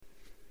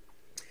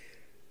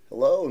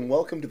Hello and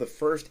welcome to the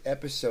first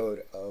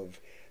episode of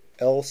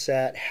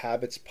LSAT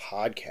Habits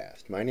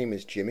Podcast. My name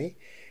is Jimmy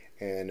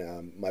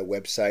and my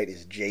website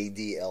is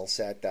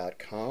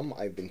jdlsat.com.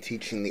 I've been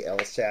teaching the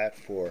LSAT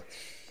for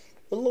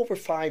a little over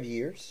 5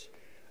 years.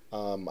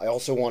 I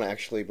also want to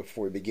actually,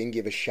 before we begin,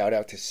 give a shout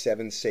out to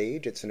Seven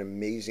Sage. It's an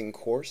amazing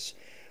course.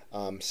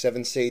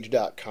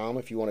 Sevensage.com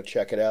if you want to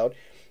check it out.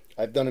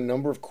 I've done a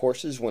number of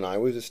courses when I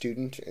was a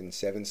student, and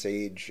Seven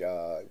Sage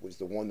was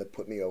the one that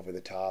put me over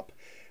the top.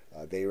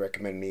 They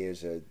recommend me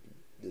as an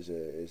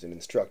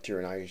instructor,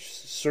 and I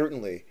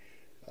certainly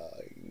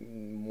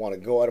want to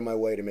go out of my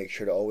way to make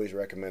sure to always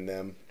recommend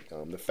them.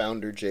 The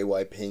founder,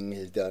 J.Y. Ping,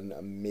 has done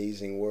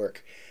amazing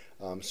work.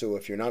 So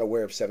if you're not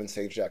aware of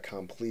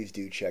sevensage.com, please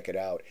do check it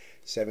out.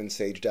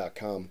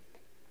 Sevensage.com,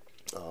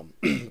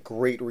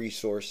 great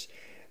resource,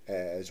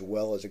 as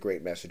well as a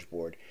great message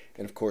board.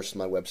 And of course,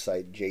 my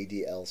website,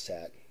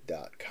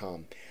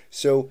 jdlsat.com.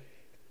 So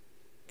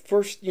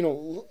first,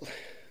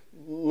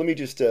 let me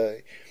just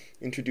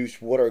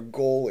introduce what our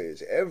goal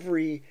is.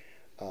 Every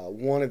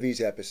one of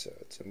these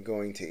episodes, I'm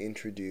going to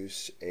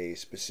introduce a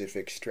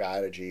specific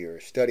strategy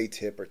or study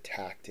tip or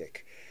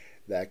tactic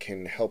that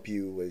can help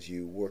you as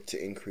you work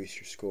to increase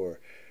your score.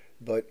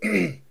 But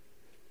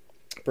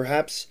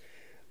perhaps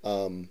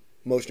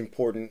most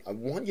important, I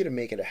want you to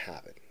make it a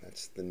habit.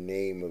 That's the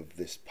name of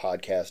this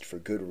podcast for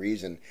good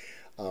reason.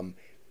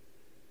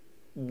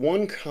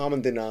 One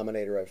common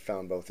denominator I've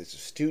found both as a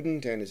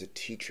student and as a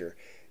teacher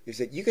is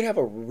that you can have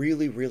a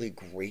really, really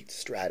great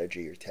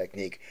strategy or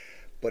technique,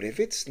 but if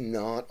it's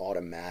not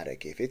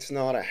automatic, if it's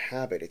not a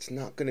habit, it's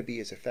not going to be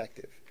as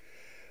effective.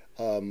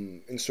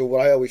 And so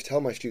what I always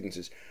tell my students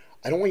is,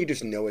 I don't want you to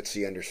just know it so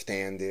you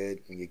understand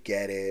it and you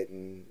get it,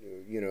 and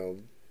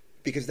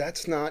because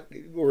that's not,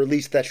 or at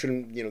least that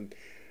shouldn't be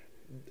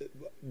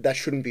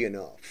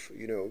enough.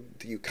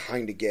 You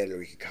kind of get it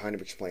or you can kind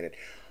of explain it.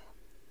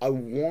 I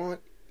want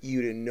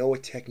you to know a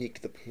technique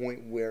to the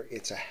point where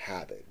it's a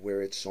habit,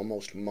 where it's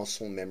almost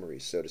muscle memory,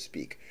 so to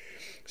speak.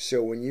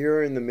 So when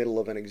you're in the middle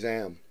of an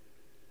exam,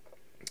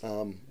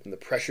 and the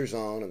pressure's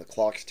on and the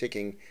clock's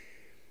ticking,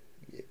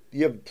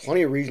 you have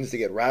plenty of reasons to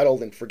get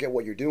rattled and forget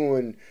what you're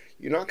doing.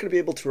 You're not going to be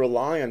able to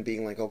rely on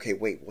being like, okay,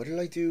 wait, what did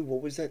I do?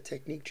 What was that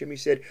technique Jimmy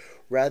said?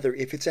 Rather,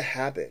 if it's a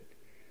habit,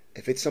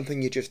 if it's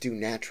something you just do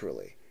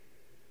naturally,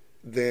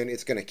 then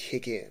it's going to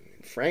kick in.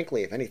 And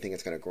frankly, if anything,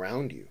 it's going to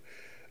ground you.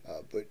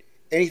 But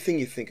anything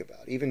you think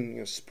about,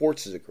 even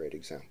sports is a great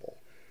example.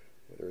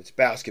 Whether it's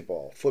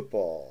basketball,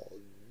 football,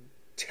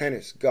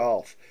 tennis,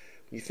 golf,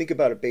 when you think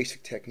about a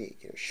basic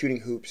technique,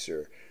 shooting hoops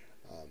or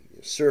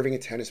serving a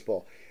tennis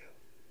ball,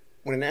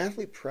 when an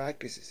athlete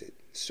practices it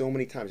so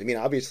many times,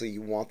 obviously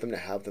you want them to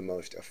have the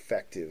most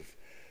effective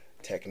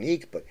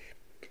technique, but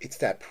it's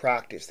that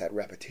practice, that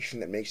repetition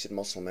that makes it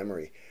muscle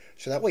memory.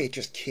 So that way it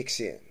just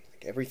kicks in.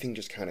 Like everything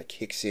just kind of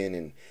kicks in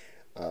and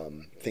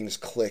things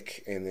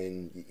click, and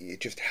then it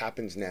just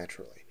happens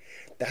naturally.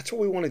 That's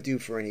what we want to do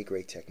for any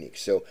great technique.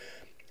 So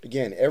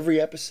again, every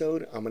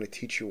episode I'm going to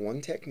teach you one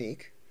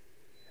technique,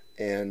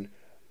 and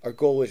our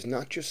goal is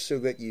not just so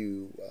that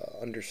you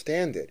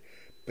understand it,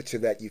 but so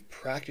that you've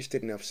practiced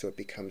it enough so it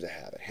becomes a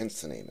habit,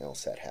 hence the name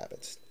LSAT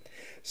Habits.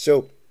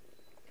 So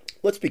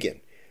let's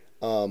begin.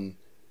 For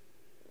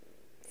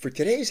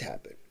today's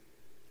habit,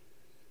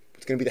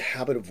 it's going to be the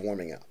habit of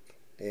warming up.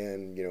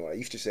 And what I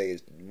used to say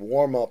is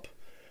warm up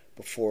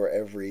before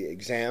every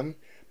exam,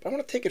 but I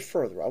want to take it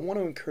further. I want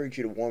to encourage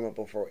you to warm up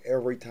before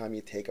every time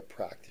you take a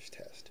practice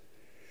test.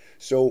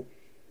 So,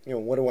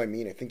 what do I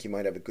mean? I think you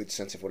might have a good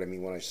sense of what I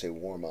mean when I say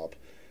warm up.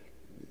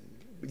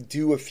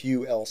 Do a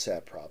few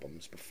LSAT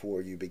problems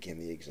before you begin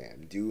the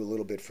exam. Do a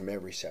little bit from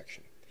every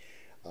section.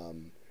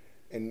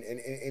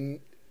 And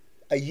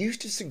I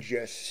used to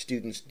suggest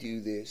students do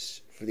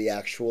this for the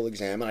actual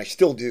exam, and I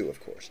still do, of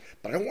course,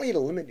 but I don't want you to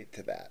limit it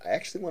to that. I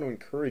actually want to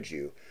encourage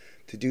you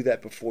to do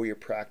that before your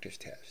practice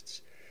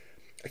tests.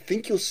 I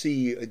think you'll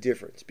see a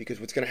difference, because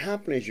what's going to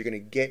happen is you're going to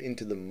get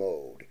into the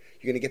mode.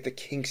 You're going to get the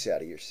kinks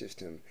out of your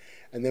system.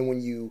 And then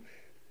when you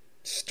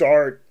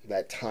start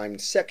that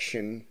timed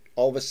section,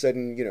 all of a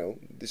sudden,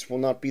 this will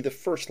not be the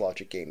first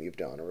logic game you've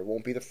done, or it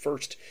won't be the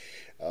first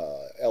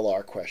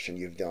LR question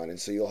you've done. And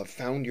so you'll have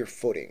found your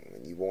footing,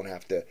 and you won't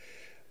have to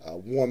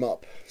warm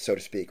up, so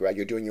to speak, right?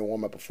 You're doing your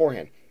warm up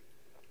beforehand.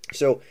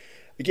 So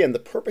again, the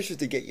purpose is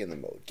to get you in the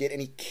mode, get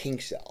any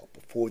kinks out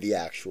before the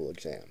actual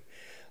exam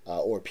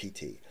or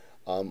PT.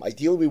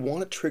 Ideally, we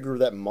want to trigger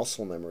that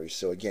muscle memory.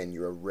 So again,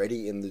 you're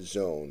already in the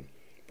zone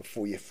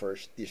before you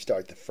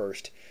start the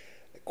first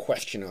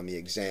question on the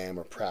exam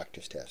or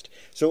practice test.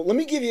 So let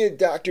me give you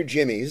Dr.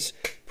 Jimmy's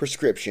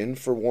prescription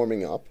for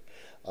warming up.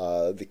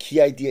 The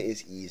key idea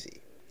is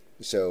easy.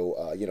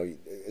 So,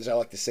 as I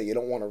like to say, you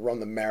don't want to run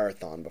the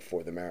marathon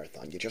before the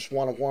marathon. You just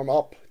want to warm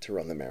up to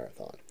run the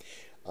marathon.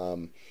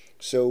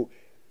 So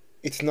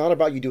it's not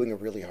about you doing a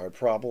really hard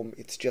problem.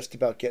 It's just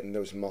about getting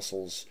those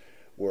muscles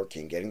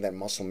working, getting that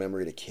muscle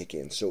memory to kick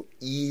in. So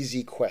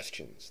easy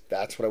questions.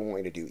 That's what I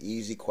want you to do.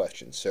 Easy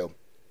questions. So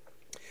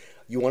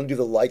you want to do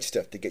the light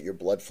stuff to get your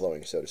blood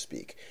flowing, so to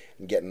speak,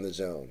 and get in the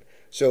zone.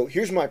 So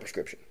here's my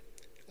prescription.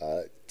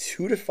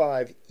 2 to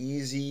 5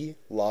 easy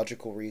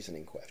logical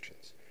reasoning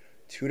questions.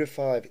 2 to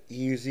 5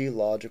 easy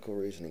logical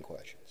reasoning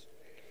questions.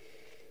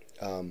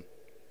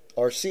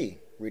 RC,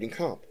 reading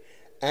comp.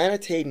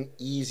 Annotate an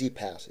easy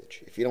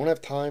passage. If you don't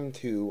have time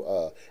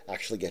to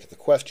actually get to the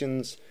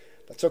questions,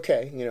 that's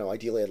okay.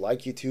 Ideally I'd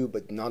like you to,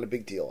 but not a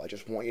big deal. I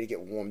just want you to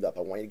get warmed up.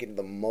 I want you to get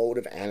into the mode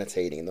of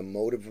annotating, the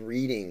mode of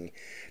reading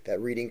that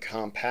reading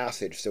comp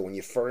passage. So when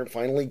you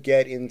finally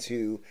get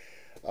into,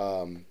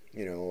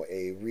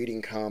 a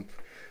reading comp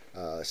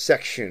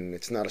section,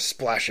 it's not a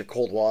splash of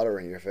cold water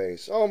in your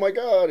face. Oh my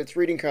God, it's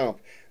reading comp.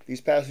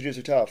 These passages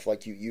are tough.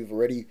 Like you've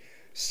already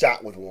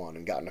sat with one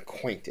and gotten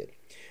acquainted.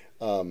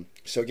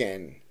 So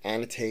again,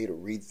 annotate or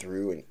read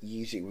through an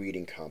easy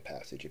reading comp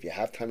passage. If you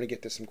have time to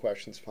get to some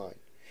questions, fine.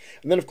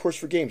 And then, of course,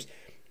 for games,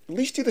 at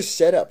least do the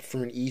setup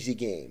for an easy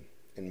game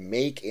and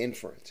make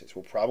inferences.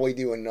 We'll probably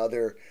do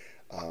another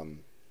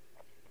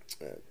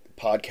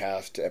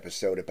podcast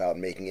episode about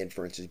making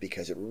inferences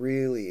because it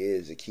really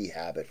is a key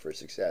habit for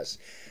success.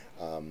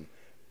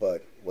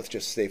 But let's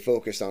just stay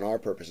focused on our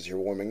purposes here,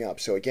 warming up.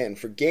 So again,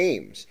 for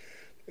games,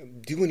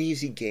 do an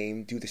easy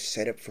game. Do the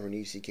setup for an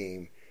easy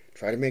game.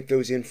 Try to make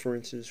those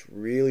inferences.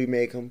 Really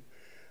make them.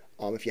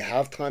 If you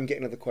have time, get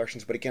into the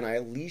questions. But again, I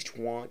at least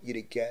want you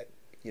to get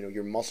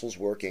your muscles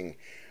working,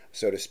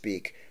 so to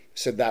speak,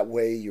 so that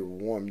way you're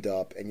warmed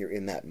up and you're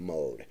in that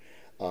mode.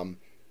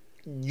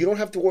 You don't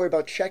have to worry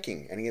about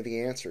checking any of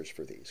the answers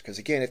for these because,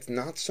 again, it's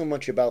not so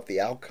much about the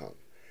outcome.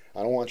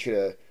 I don't want you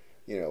to,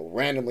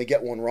 randomly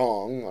get one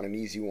wrong on an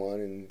easy one,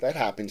 and that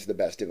happens to the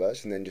best of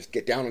us, and then just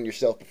get down on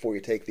yourself before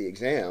you take the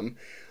exam.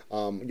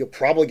 You'll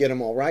probably get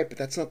them all right, but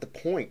that's not the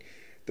point.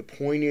 The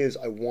point is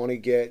I want to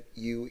get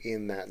you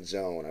in that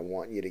zone. I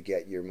want you to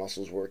get your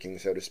muscles working,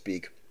 so to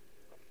speak,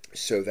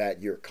 so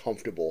that you're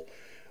comfortable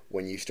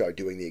when you start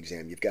doing the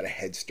exam. You've got a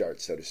head start,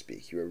 so to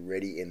speak. You're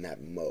already in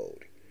that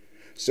mode.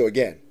 So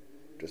again,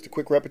 just a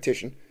quick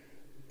repetition.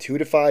 2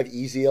 to 5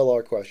 easy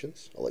LR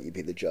questions. I'll let you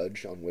be the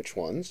judge on which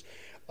ones.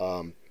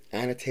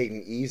 Annotate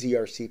an easy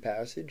RC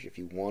passage. If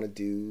you want to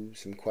do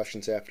some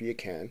questions after, you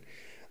can.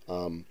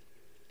 And,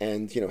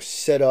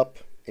 set up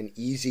an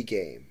easy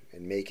game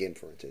and make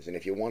inferences. And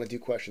if you want to do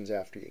questions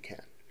after, you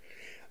can.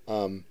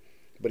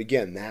 But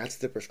again, that's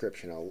the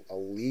prescription.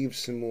 I'll leave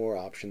some more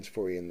options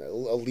for you.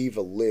 I'll leave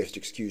a list,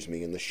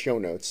 in the show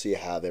notes so you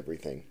have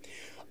everything.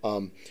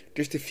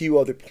 Just a few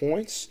other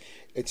points.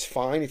 It's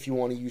fine if you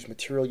want to use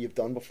material you've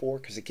done before,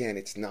 because again,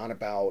 it's not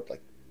about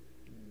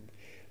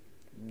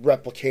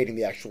replicating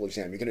the actual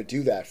exam. You're going to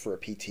do that for a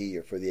PT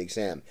or for the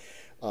exam.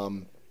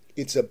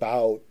 It's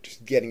about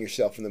just getting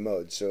yourself in the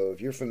mode. So if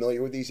you're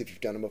familiar with these, if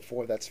you've done them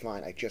before, that's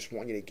fine. I just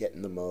want you to get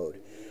in the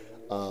mode.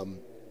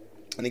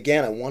 And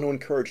again, I want to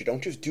encourage you,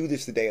 don't just do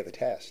this the day of the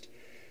test.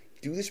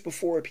 Do this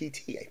before a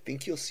PT. I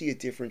think you'll see a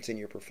difference in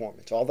your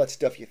performance. All that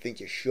stuff you think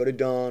you should have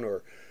done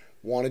or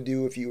want to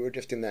do if you were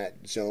just in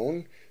that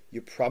zone,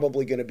 you're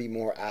probably going to be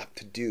more apt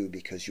to do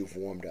because you've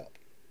warmed up.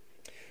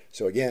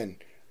 So again,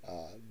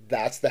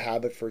 that's the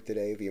habit for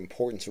today, the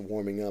importance of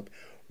warming up.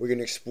 We're going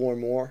to explore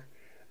more.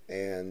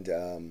 And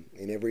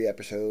in every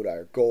episode,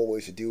 our goal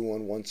is to do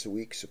one once a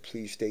week, so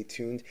please stay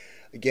tuned.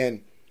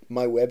 Again,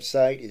 my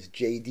website is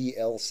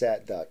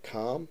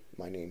jdlsat.com.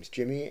 My name's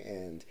Jimmy,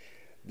 and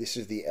this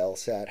is the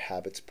LSAT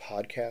Habits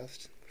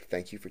Podcast.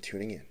 Thank you for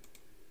tuning in.